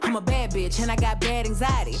I'm a bad bitch and I got bad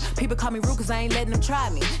anxiety. People call me rude cause I ain't letting them try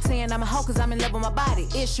me. Saying I'm a hoe cause I'm in love with my body.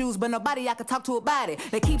 Issues, but nobody I can talk to about it.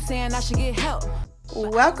 They keep saying I should get help.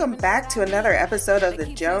 Welcome back to another episode of the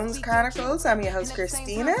Jones Chronicles. I'm your host,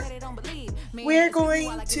 Christina. We're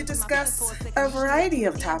going to discuss a variety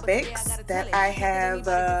of topics that I have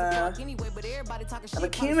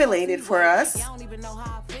accumulated for us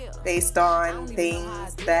based on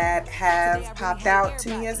things that have popped out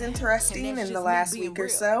to me as interesting in the last week or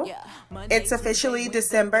so. It's officially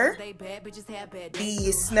December.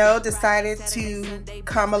 The snow decided to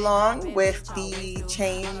come along with the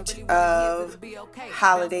change of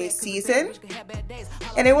holiday season,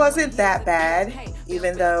 and it wasn't that bad,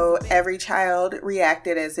 even though every child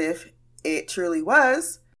reacted as if it truly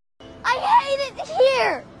was. I hate it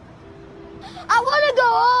here! I want to go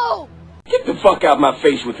home! Get the fuck out my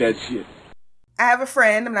face with that shit. I have a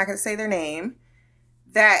friend, I'm not going to say their name,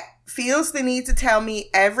 that feels the need to tell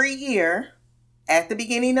me every year, at the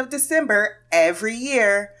beginning of December, every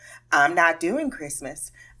year, I'm not doing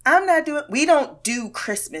Christmas. We don't do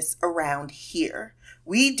Christmas around here.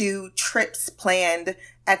 We do trips planned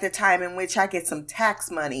at the time in which I get some tax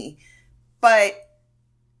money. But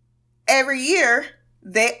every year,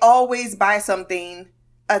 they always buy something,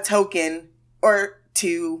 a token, or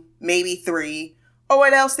two, maybe three, or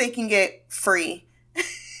what else they can get free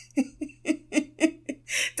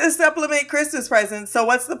to supplement Christmas presents. So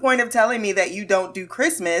what's the point of telling me that you don't do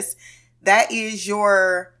Christmas? That is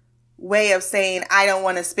your way of saying, I don't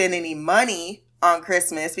want to spend any money on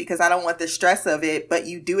Christmas because I don't want the stress of it, but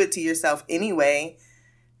you do it to yourself anyway.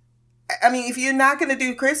 I mean, if you're not going to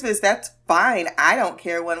do Christmas, that's fine. I don't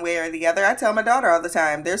care one way or the other. I tell my daughter all the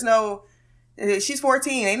time, she's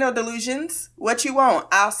 14, ain't no delusions. What you want,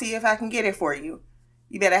 I'll see if I can get it for you.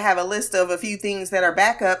 You better have a list of a few things that are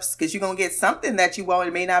backups because you're going to get something that you want.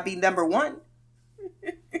 It may not be number one.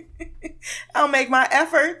 I'll make my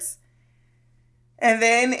efforts. And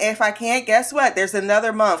then if I can't, guess what? There's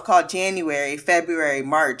another month called January, February,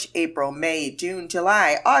 March, April, May, June,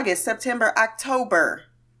 July, August, September, October,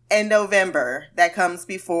 and November that comes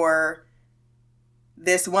before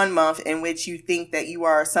this one month in which you think that you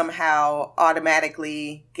are somehow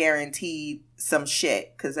automatically guaranteed some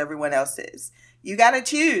shit because everyone else is. You got to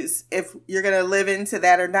choose if you're going to live into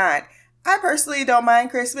that or not. I personally don't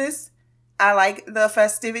mind Christmas. I like the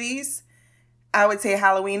festivities. I would say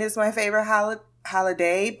Halloween is my favorite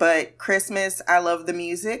holiday, but Christmas, I love the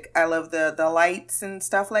music. I love the lights and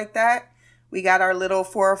stuff like that. We got our little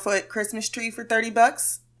 4-foot Christmas tree for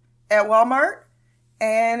 $30 at Walmart,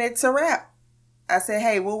 and it's a wrap. I said,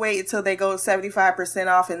 hey, we'll wait until they go 75%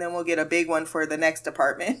 off, and then we'll get a big one for the next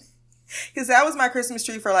apartment. Because that was my Christmas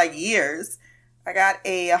tree for like years. I got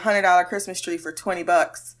a $100 Christmas tree for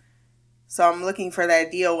 $20. So I'm looking for that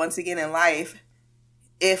deal once again in life.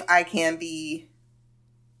 If I could be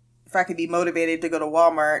motivated to go to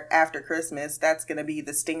Walmart after Christmas, that's going to be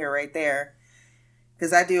the stinger right there.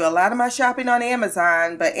 Because I do a lot of my shopping on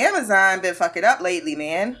Amazon, but Amazon been fucking up lately,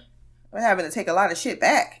 man. I'm having to take a lot of shit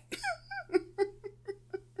back.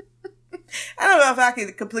 I don't know if I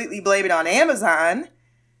could completely blame it on Amazon,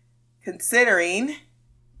 considering,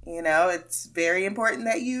 it's very important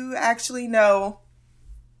that you actually know.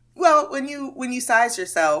 Well, when you size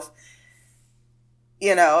yourself,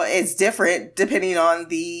 it's different depending on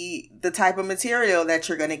the type of material that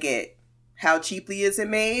you're going to get. How cheaply is it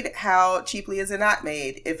made? How cheaply is it not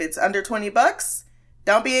made? If it's under $20,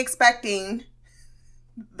 don't be expecting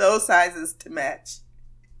those sizes to match.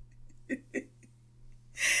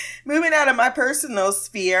 Moving out of my personal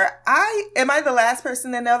sphere, am I the last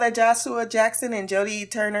person to know that Joshua Jackson and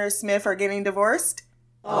Jodie Turner-Smith are getting divorced?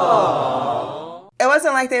 Aww. It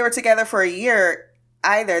wasn't like they were together for a year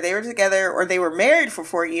either. They were together, or they were married for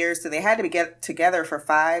 4 years, so they had to get together for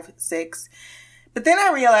 5, 6. But then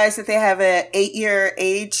I realized that they have an 8-year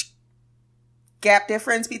age gap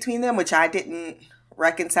difference between them, which I didn't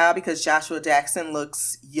reconcile because Joshua Jackson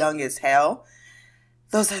looks young as hell.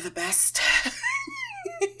 Those are the best.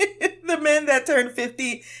 The men that turn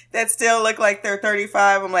 50 that still look like they're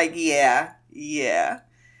 35. I'm like, yeah,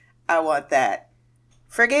 I want that.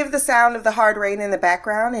 Forgive the sound of the hard rain in the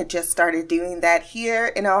background. It just started doing that here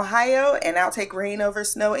in Ohio, and I'll take rain over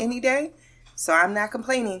snow any day, so I'm not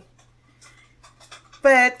complaining.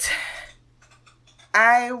 But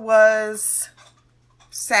I was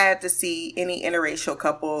sad to see any interracial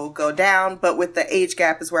couple go down, but with the age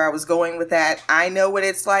gap is where I was going with that. I know what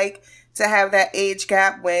it's like to have that age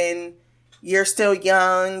gap when you're still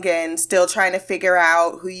young and still trying to figure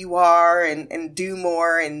out who you are and do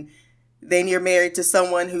more, and then you're married to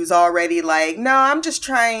someone who's already like, no, I'm just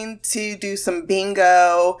trying to do some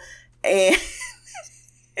bingo and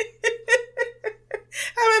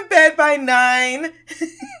line 9.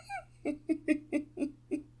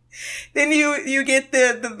 Then you get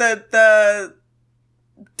the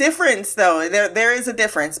difference, though. There is a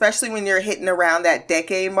difference, especially when you're hitting around that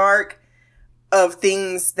decade mark of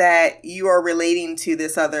things that you are relating to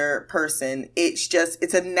this other person.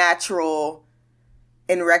 It's a natural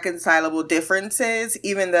and reconcilable differences,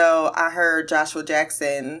 even though I heard Joshua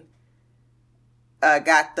Jackson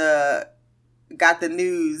got the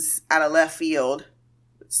news out of left field,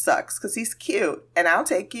 which sucks because he's cute and I'll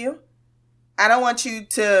take you. I don't want you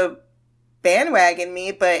to bandwagon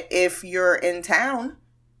me, but if you're in town,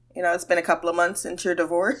 it's been a couple of months since your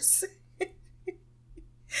divorce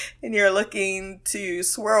and you're looking to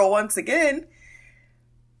swirl once again,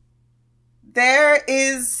 there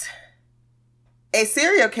is a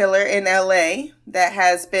serial killer in LA that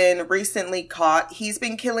has been recently caught. He's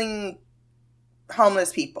been killing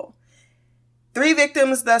homeless people. 3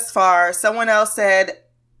 victims thus far. Someone else said,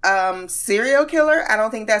 serial killer? I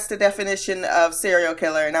don't think that's the definition of serial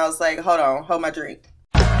killer. And I was like, hold my drink.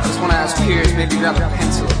 I just want to ask you here, maybe grab a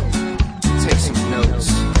pencil, take some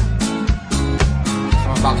notes.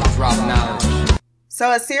 I'm about to drop knowledge.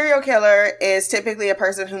 So a serial killer is typically a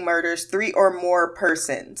person who murders 3 or more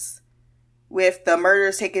persons, with the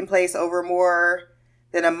murders taking place over more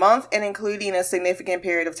than a month and including a significant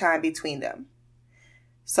period of time between them.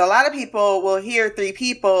 So a lot of people will hear 3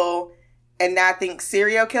 people and not think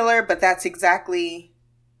serial killer, but that's exactly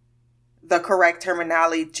the correct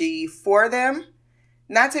terminology for them.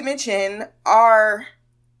 Not to mention our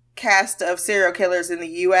cast of serial killers in the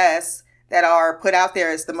U.S. that are put out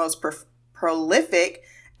there as the most prolific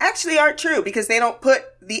actually aren't true, because they don't put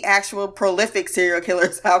the actual prolific serial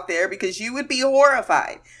killers out there, because you would be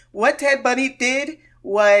horrified. What Ted Bundy did,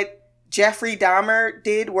 what Jeffrey Dahmer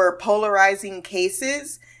did, were polarizing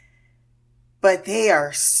cases, but they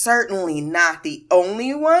are certainly not the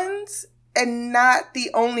only ones, and not the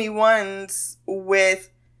only ones with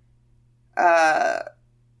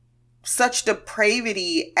such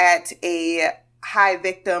depravity at a high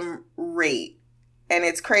victim rate. And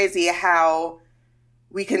it's crazy how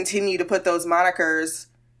we continue to put those monikers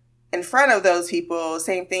in front of those people.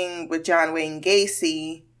 Same thing with John Wayne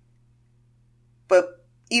Gacy. But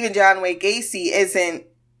even John Wayne Gacy isn't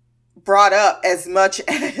brought up as much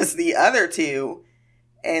as the other 2.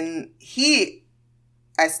 And he,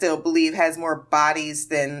 I still believe, has more bodies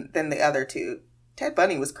than the other 2. Ted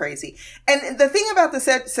Bundy was crazy. And the thing about the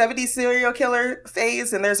 70s serial killer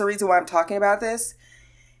phase, and there's a reason why I'm talking about this,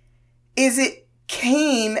 is it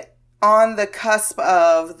came on the cusp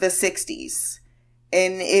of the 60s.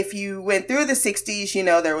 And if you went through the 60s,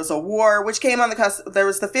 there was a war, which came on the cusp. There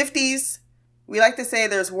was the 50s. We like to say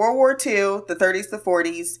there's World War II, the 30s, the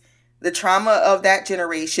 40s, the trauma of that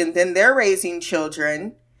generation. Then they're raising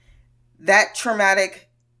children. That traumatic,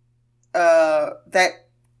 I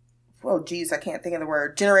can't think of the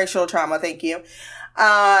word. Generational trauma, thank you,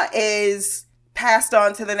 is passed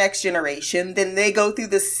on to the next generation. Then they go through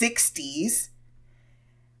the 60s.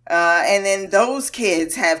 And then those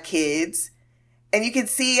kids have kids. And you can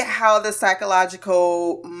see how the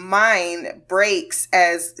psychological mind breaks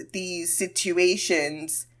as these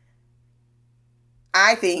situations,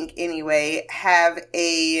 I think anyway, have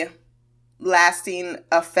a lasting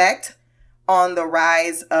effect on the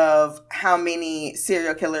rise of how many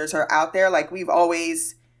serial killers are out there. Like, we've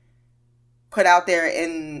always put out there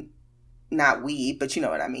not we, but you know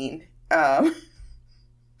what I mean.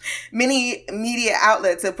 Many media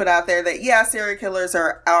outlets have put out there that, yeah, serial killers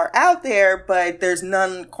are out there, but there's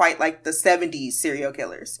none quite like the 70s serial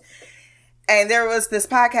killers. And there was this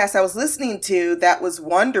podcast I was listening to that was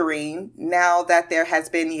wondering, now that there has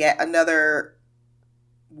been yet another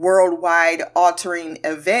worldwide altering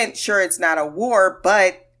event, sure, it's not a war,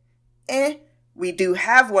 but we do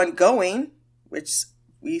have one going, which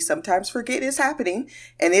we sometimes forget is happening,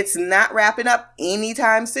 and it's not wrapping up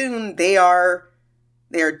anytime soon. They're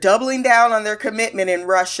doubling down on their commitment in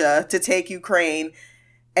Russia to take Ukraine,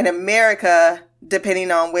 and America,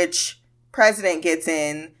 depending on which president gets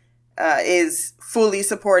in, is fully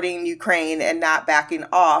supporting Ukraine and not backing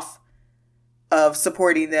off of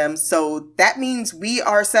supporting them. So that means we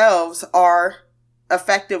ourselves are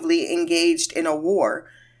effectively engaged in a war.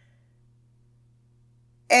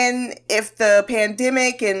 And if the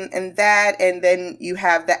pandemic and that, and then you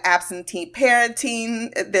have the absentee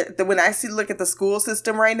parenting, when I look at the school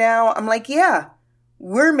system right now, I'm like, yeah,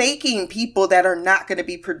 we're making people that are not going to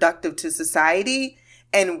be productive to society.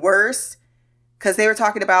 And worse, because they were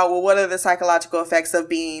talking about, well, what are the psychological effects of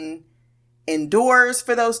being indoors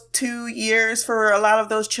for those 2 years for a lot of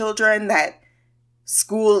those children, that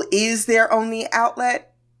school is their only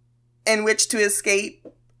outlet in which to escape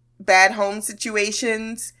bad home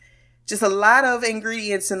situations, just a lot of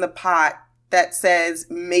ingredients in the pot that says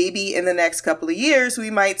maybe in the next couple of years we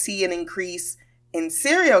might see an increase in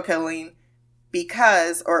serial killing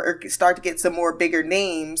because, or start to get some more bigger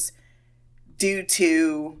names due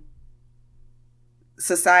to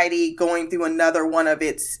society going through another one of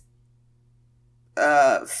its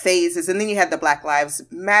phases. And then you had the Black Lives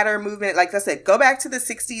Matter movement. Like I said, go back to the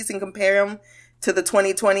 60s and compare them to the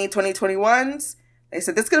 2020, 2021s. They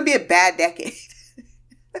said this is going to be a bad decade.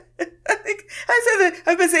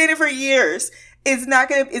 I've been saying it for years. It's not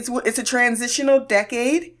going to, it's a transitional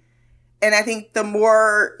decade. And I think the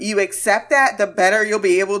more you accept that, the better you'll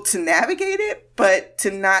be able to navigate it. But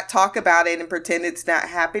to not talk about it and pretend it's not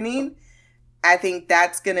happening, I think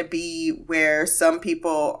that's going to be where some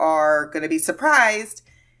people are going to be surprised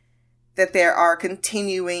that there are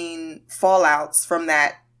continuing fallouts from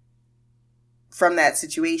that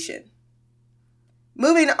situation.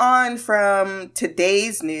 Moving on from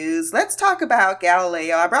today's news, let's talk about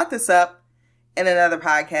Galileo. I brought this up in another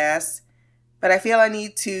podcast, but I feel I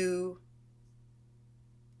need to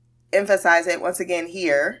emphasize it once again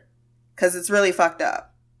here because it's really fucked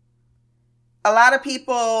up. A lot of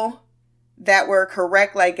people that were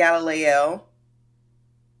correct like Galileo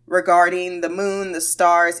regarding the moon, the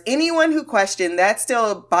stars, anyone who questioned, that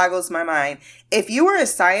still boggles my mind. If you were a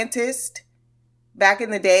scientist back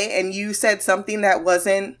in the day and you said something that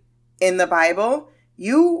wasn't in the Bible,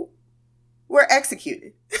 you were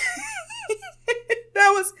executed.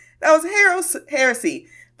 That was heresy,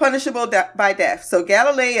 punishable by death. So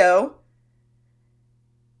Galileo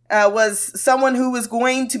was someone who was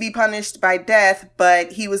going to be punished by death,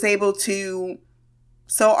 but he was able to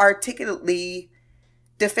so articulately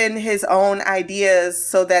defend his own ideas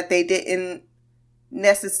so that they didn't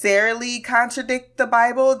necessarily contradict the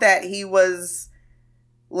Bible, that he was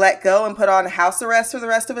let go and put on house arrest for the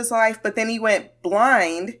rest of his life. But then he went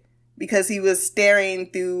blind because he was staring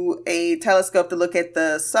through a telescope to look at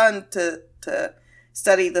the sun to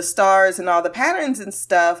study the stars and all the patterns and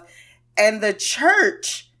stuff. And the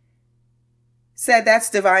church said that's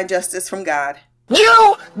divine justice from God.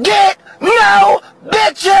 You get no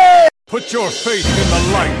bitches! Put your faith in the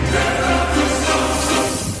light.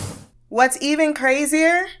 What's even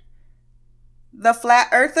crazier? The flat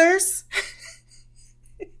earthers.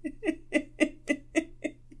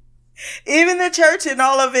 Even the church in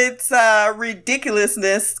all of its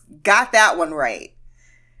ridiculousness got that one right.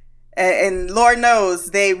 And Lord knows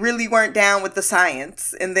they really weren't down with the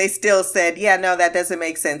science. And they still said, yeah, no, that doesn't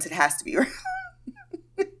make sense. It has to be right.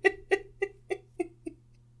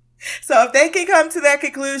 So if they can come to that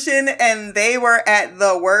conclusion, and they were at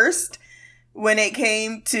the worst when it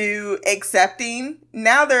came to accepting,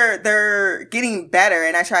 now they're getting better.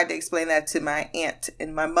 And I tried to explain that to my aunt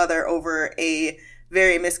and my mother over a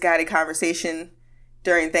very misguided conversation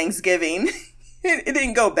during Thanksgiving. It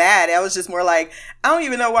didn't go bad. I was just more like, I don't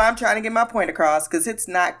even know why I'm trying to get my point across, because it's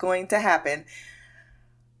not going to happen.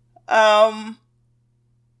 What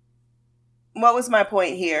was my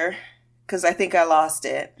point here? Because I think I lost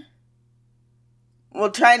it. Well,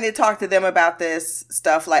 trying to talk to them about this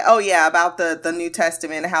stuff, like, oh yeah, about the New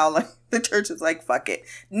Testament, how like the church is like, fuck it.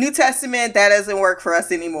 New Testament, that doesn't work for us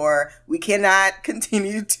anymore. We cannot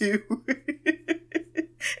continue to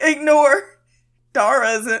ignore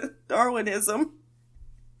Darwinism.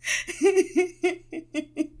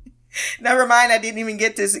 Never mind, I didn't even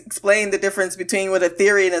get to explain the difference between what a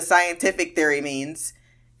theory and a scientific theory means,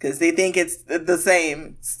 because they think it's the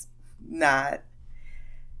same. It's not.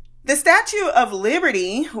 The Statue of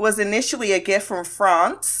Liberty was initially a gift from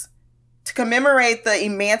France to commemorate the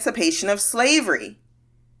emancipation of slavery,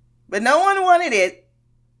 but no one wanted it,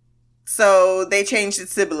 so they changed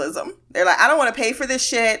its symbolism. They're like, I don't want to pay for this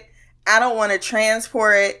shit. I don't want to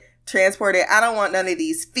transport it. I don't want none of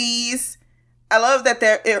these fees. I love that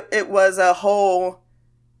it was a whole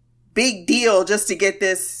big deal just to get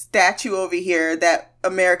this statue over here that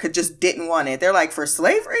America just didn't want it. They're like, for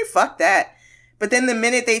slavery? Fuck that. But then the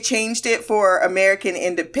minute they changed it for American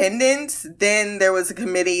independence, then there was a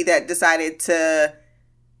committee that decided to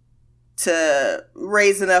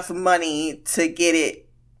raise enough money to get it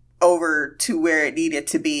over to where it needed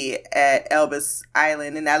to be at Ellis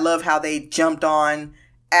Island. And I love how they jumped on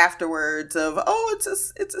afterwards of, oh,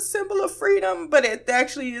 it's a symbol of freedom, but it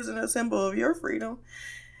actually isn't a symbol of your freedom.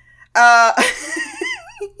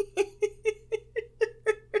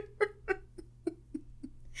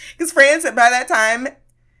 Because France, by that time,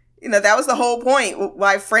 you know, that was the whole point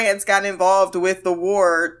why France got involved with the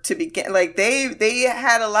war to begin. Like, they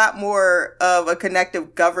had a lot more of a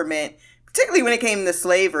connective government particularly when it came to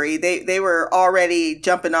slavery. They were already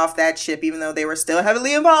jumping off that ship, even though they were still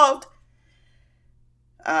heavily involved.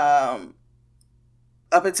 Up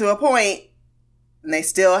until a point, and they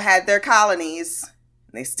still had their colonies.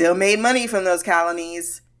 They still made money from those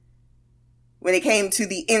colonies. When it came to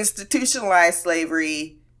the institutionalized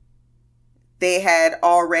slavery, they had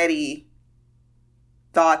already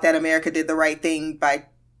thought that America did the right thing by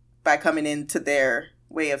coming into their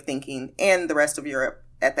way of thinking, and the rest of Europe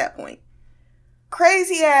at that point.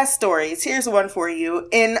 Crazy ass stories. Here's one for you.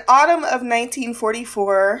 In autumn of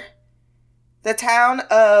 1944, the town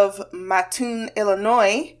of Mattoon,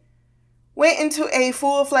 Illinois, went into a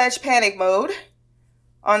full-fledged panic mode.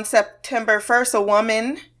 On September 1st, a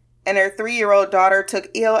woman and her 3-year-old daughter took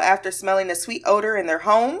ill after smelling a sweet odor in their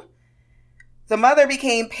home. The mother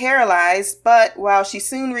became paralyzed, but while she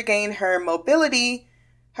soon regained her mobility,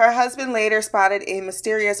 her husband later spotted a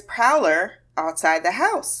mysterious prowler outside the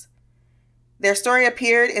house. Their story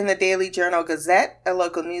appeared in the Daily Journal Gazette, a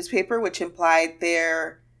local newspaper, which implied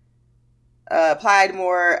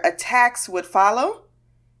more attacks would follow.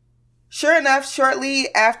 Sure enough,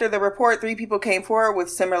 shortly after the report, 3 people came forward with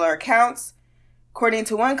similar accounts. According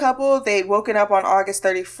to one couple, they'd woken up on August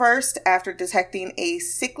 31st after detecting a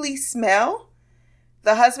sickly smell.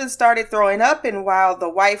 The husband started throwing up, and while the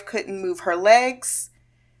wife couldn't move her legs,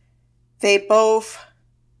 they both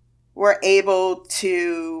were able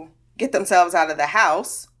to get themselves out of the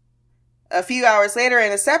house. A few hours later,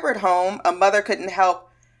 in a separate home, a mother couldn't help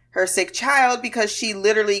her sick child because she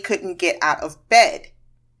literally couldn't get out of bed.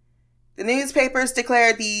 The newspapers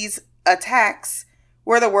declared these attacks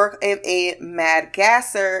were the work of a mad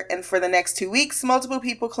gasser, and for the next 2 weeks, multiple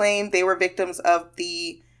people claimed they were victims of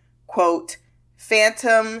the, quote,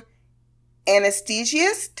 phantom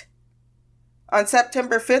anesthesiast. On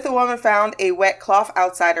September 5th, a woman found a wet cloth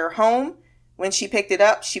outside her home. When she picked it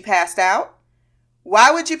up, she passed out.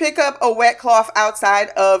 Why would you pick up a wet cloth outside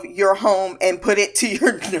of your home and put it to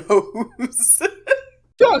your nose?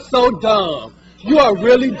 You're so dumb. You are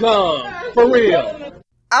really dumb. For real.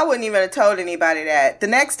 I wouldn't even have told anybody that. The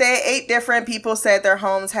next day, 8 different people said their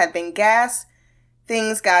homes had been gassed.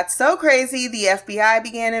 Things got so crazy, the FBI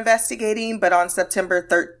began investigating, but on September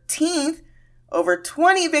 13th, over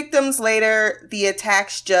 20 victims later, the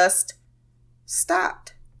attacks just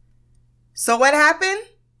stopped. So what happened?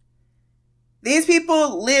 These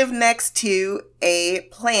people live next to a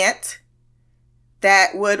plant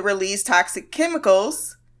that would release toxic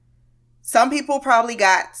chemicals. Some people probably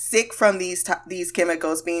got sick from these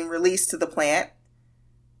chemicals being released to the plant.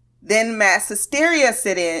 Then mass hysteria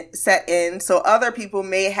set in, so other people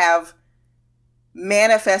may have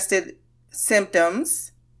manifested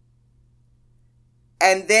symptoms.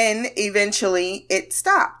 And then eventually it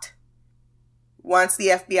stopped once the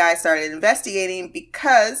FBI started investigating,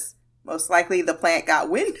 because most likely the plant got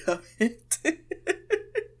wind of it.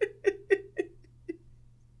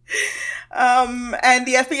 And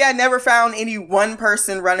the FBI never found any one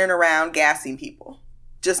person running around gassing people.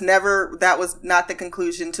 Just never, that was not the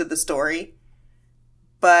conclusion to the story.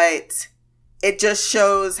 But it just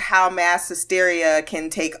shows how mass hysteria can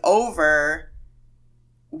take over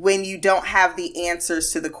when you don't have the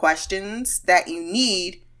answers to the questions that you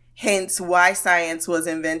need. Hence why science was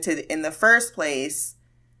invented in the first place,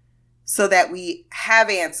 so that we have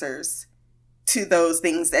answers to those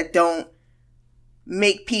things that don't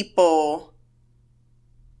make people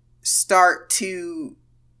start to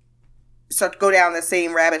go down the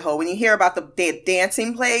same rabbit hole. When you hear about the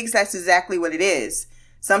dancing plagues, that's exactly what it is.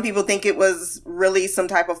 Some people think it was really some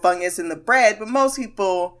type of fungus in the bread, but most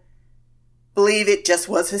people believe it just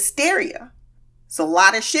was hysteria. It's a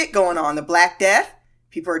lot of shit going on. The Black Death,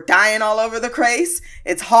 people are dying all over the place.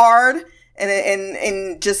 It's hard,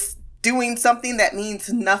 and just doing something that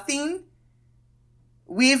means nothing.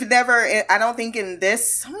 We've never, I don't think in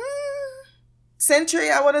this century,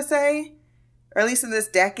 I want to say, or at least in this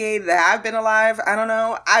decade that I've been alive, I don't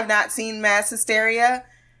know, I've not seen mass hysteria.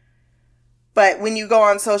 But when you go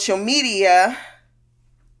on social media,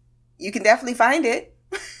 you can definitely find it.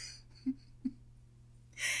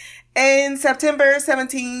 In September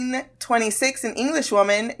 1726, an English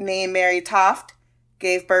woman named Mary Toft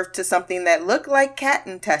gave birth to something that looked like cat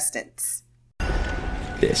intestines.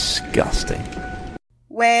 Disgusting.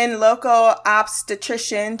 When local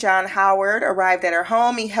obstetrician John Howard arrived at her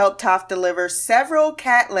home, he helped Toft deliver several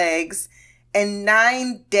cat legs and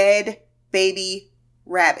 9 dead baby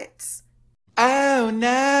rabbits. Oh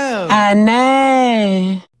no. I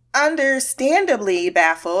know. Understandably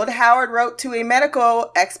baffled, Howard wrote to a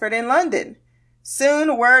medical expert in London.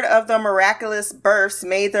 Soon, word of the miraculous births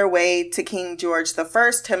made their way to King George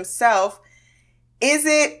I himself. Is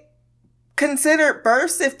it considered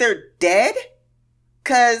births if they're dead?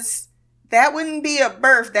 Because that wouldn't be a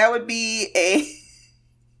birth. That would be a...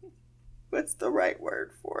 what's the right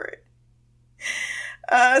word for it?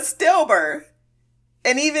 Stillbirth.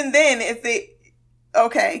 And even then, if they...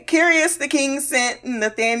 Okay. Curious, the king sent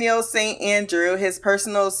Nathaniel St. Andrew, his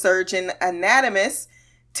personal surgeon anatomist,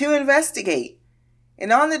 to investigate.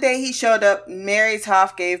 And on the day he showed up, Mary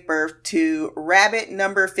Toff gave birth to rabbit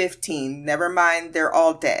number 15. Never mind, they're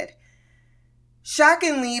all dead.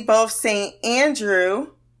 Shockingly, both St.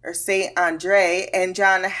 Andrew, or St. Andre, and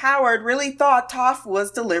John Howard really thought Toff was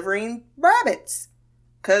delivering rabbits.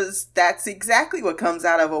 Because that's exactly what comes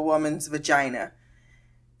out of a woman's vagina.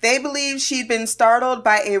 They believed she'd been startled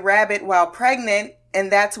by a rabbit while pregnant,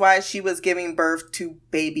 and that's why she was giving birth to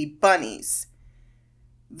baby bunnies.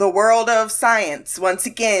 The world of science once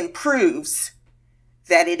again proves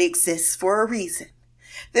that it exists for a reason.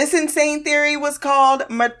 This insane theory was called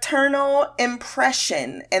maternal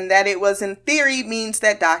impression, and that it was in theory means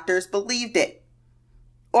that doctors believed it.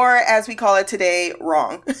 Or, as we call it today,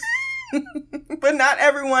 wrong. But not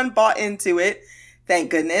everyone bought into it.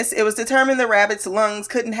 Thank goodness. It was determined the rabbit's lungs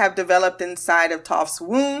couldn't have developed inside of Toff's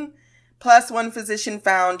womb. Plus, one physician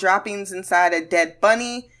found droppings inside a dead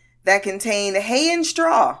bunny that contained hay and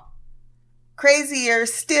straw. Crazier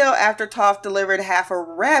still, after Toff delivered half a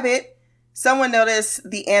rabbit, someone noticed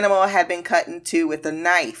the animal had been cut in two with a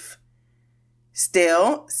knife.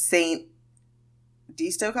 Still, do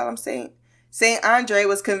you still call him Saint? St. Andre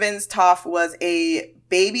was convinced Toff was a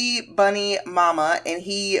baby bunny mama, and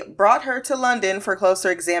he brought her to London for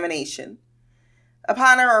closer examination.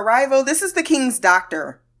 Upon her arrival, this is the king's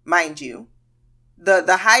doctor, mind you.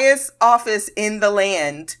 The highest office in the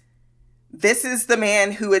land. This is the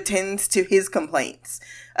man who attends to his complaints.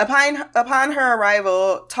 Upon her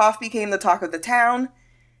arrival, Toff became the talk of the town.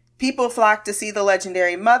 People flocked to see the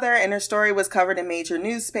legendary mother, and her story was covered in major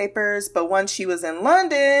newspapers. But once she was in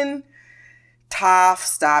London, Toff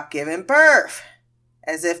stopped giving birth.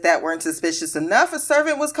 As if that weren't suspicious enough, a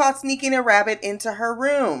servant was caught sneaking a rabbit into her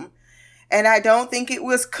room. And I don't think it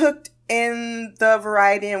was cooked in the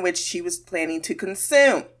variety in which she was planning to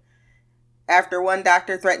consume. After one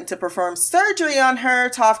doctor threatened to perform surgery on her,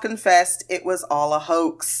 Toff confessed it was all a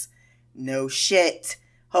hoax. No shit.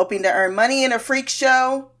 Hoping to earn money in a freak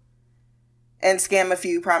show and scam a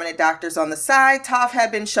few prominent doctors on the side, Toff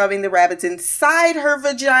had been shoving the rabbits inside her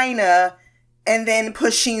vagina and then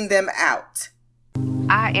pushing them out.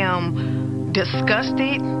 I am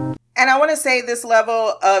disgusted. And I want to say this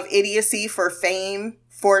level of idiocy for fame,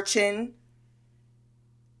 fortune,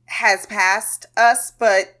 has passed us,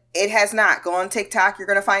 but it has not. Go on TikTok, you're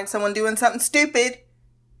going to find someone doing something stupid.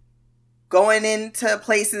 Going into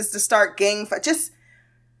places to start gang fight. Just,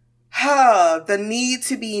 the need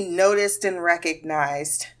to be noticed and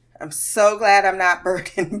recognized. I'm so glad I'm not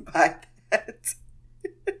burdened by that.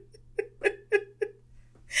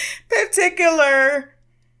 particular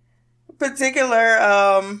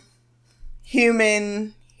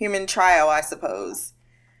human trial, I suppose.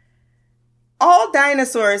 All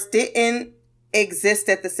dinosaurs didn't exist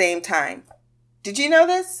at the same time. Did you know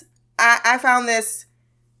this? I found this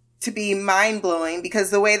to be mind-blowing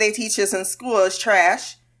because the way they teach us in school is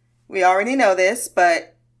trash. We already know this,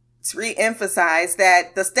 but it's re-emphasized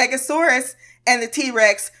that the Stegosaurus and the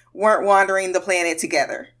T-Rex weren't wandering the planet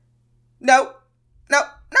together. Nope.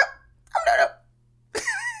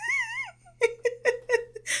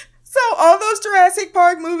 So all those Jurassic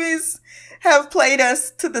Park movies have played us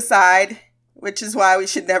to the side, which is why we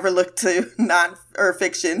should never look to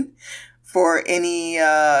fiction for any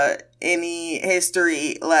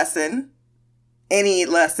history lesson, any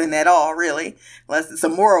lesson at all, really, unless it's a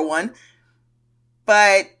moral one.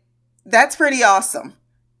 But that's pretty awesome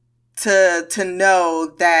to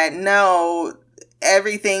know that no,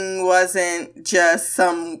 everything wasn't just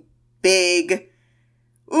some big,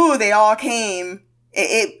 ooh, they all came.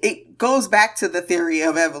 It goes back to the theory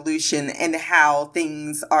of evolution and how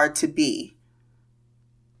things are to be.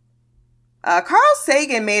 Carl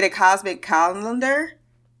Sagan made a cosmic calendar,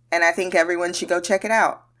 and I think everyone should go check it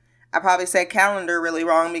out. I probably said calendar really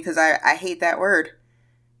wrong because I hate that word.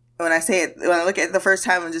 When I say it, when I look at it the first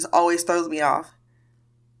time, it just always throws me off.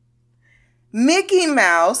 Mickey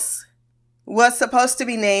Mouse was supposed to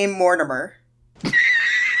be named Mortimer.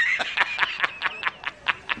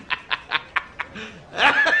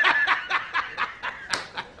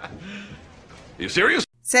 You serious?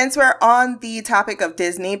 Since we're on the topic of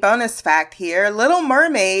Disney, bonus fact here, Little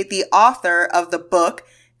Mermaid, the author of the book,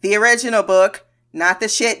 the original book, not the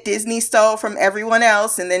shit Disney stole from everyone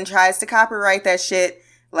else and then tries to copyright that shit,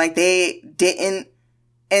 like they didn't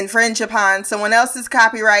infringe upon someone else's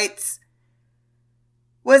copyrights.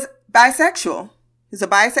 was bisexual. He's a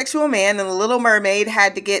bisexual man, and the Little Mermaid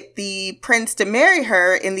had to get the prince to marry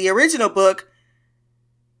her in the original book,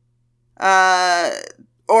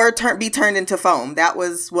 or be turned into foam. That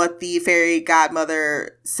was what the fairy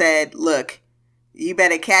godmother said. Look, you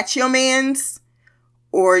better catch your mans,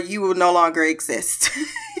 or you will no longer exist.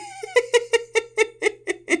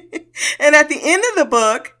 And at the end of the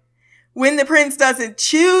book, when the prince doesn't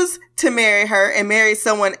choose to marry her and marry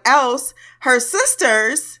someone else, her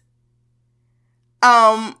sisters,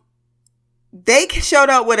 they showed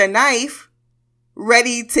up with a knife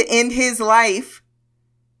ready to end his life,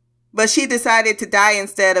 but she decided to die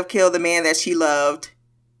instead of kill the man that she loved,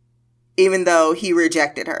 even though he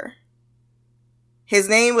rejected her. His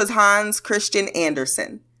name was Hans Christian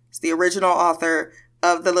Andersen. He's the original author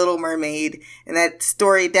of The Little Mermaid, and that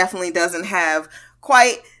story definitely doesn't have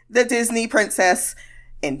quite the Disney princess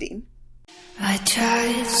ending. I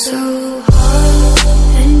tried so hard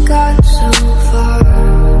and got so far,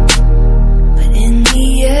 but in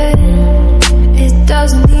the end, it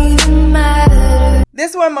doesn't even matter.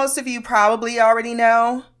 This one most of you probably already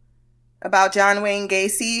know about John Wayne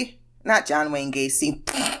Gacy. Not John Wayne Gacy.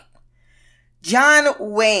 John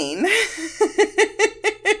Wayne.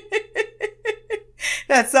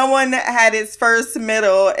 That someone had his first,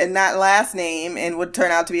 middle, and not last name and would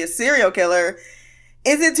turn out to be a serial killer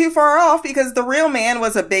isn't too far off, because the real man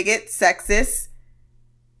was a bigot, sexist,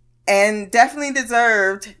 and definitely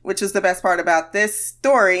deserved, which is the best part about this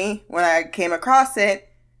story when I came across it,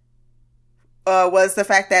 was the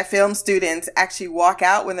fact that film students actually walk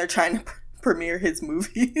out when they're trying to premiere his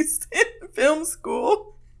movies in film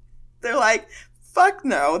school. They're like, fuck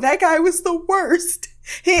no, that guy was the worst.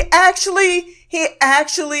 He actually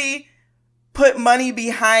put money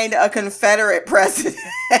behind a Confederate president.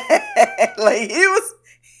 Like, he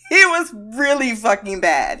was really fucking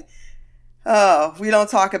bad. Oh, we don't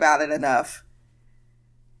talk about it enough.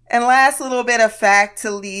 And last little bit of fact to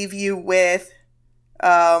leave you with,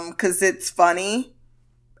 cause it's funny.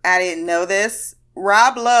 I didn't know this.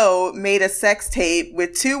 Rob Lowe made a sex tape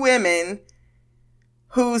with two women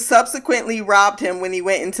who subsequently robbed him when he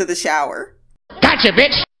went into the shower. Gotcha,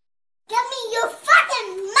 bitch! Give me your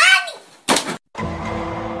fucking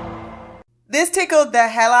money! This tickled the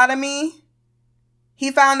hell out of me.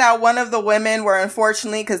 He found out one of the women were,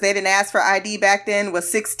 unfortunately, because they didn't ask for ID back then, was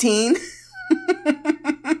 16.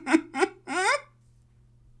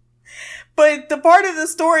 But the part of the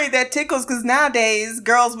story that tickles, because nowadays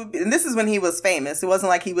girls would be, and this is when he was famous. It wasn't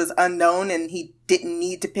like he was unknown and he didn't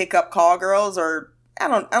need to pick up call girls, or I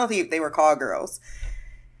don't think they were call girls.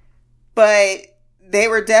 But they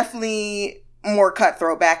were definitely more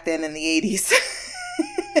cutthroat back then in the 80s.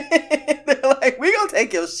 They're like, we gonna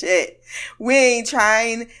take your shit. We ain't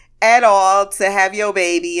trying at all to have your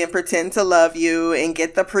baby and pretend to love you and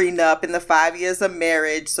get the prenup and the 5 years of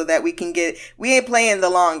marriage so that we ain't playing the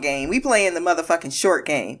long game. We playing the motherfucking short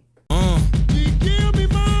game. Now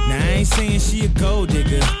I ain't saying she a gold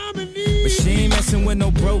digger, but she ain't messing with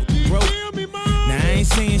no broke. Now I ain't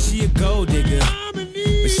saying she a gold digger,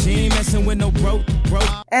 but she ain't messing with no broke.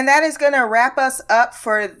 And that is gonna wrap us up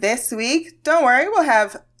for this week. Don't worry, we'll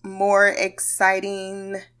have more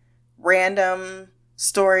exciting, random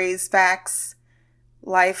stories, facts,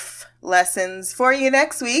 life lessons for you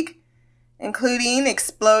next week, including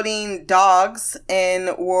exploding dogs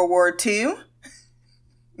in World War II,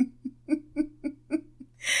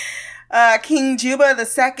 King Juba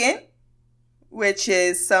II, which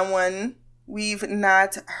is someone we've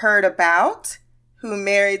not heard about, who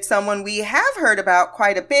married someone we have heard about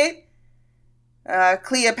quite a bit,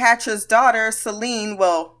 Cleopatra's daughter, Selene.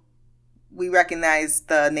 Well, we recognize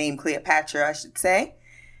the name Cleopatra, I should say.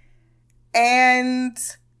 And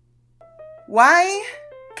why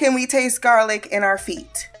can we taste garlic in our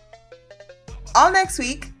feet? All next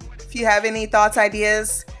week. If you have any thoughts,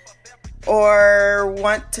 ideas, or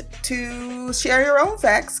want to share your own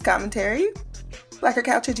facts, commentary,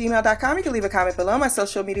 blackercouch@gmail.com. You can leave a comment below. My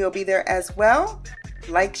social media will be there as well.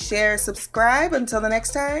 Like, share, subscribe. Until the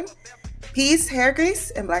next time, peace, hair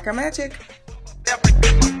grease, and blacker magic.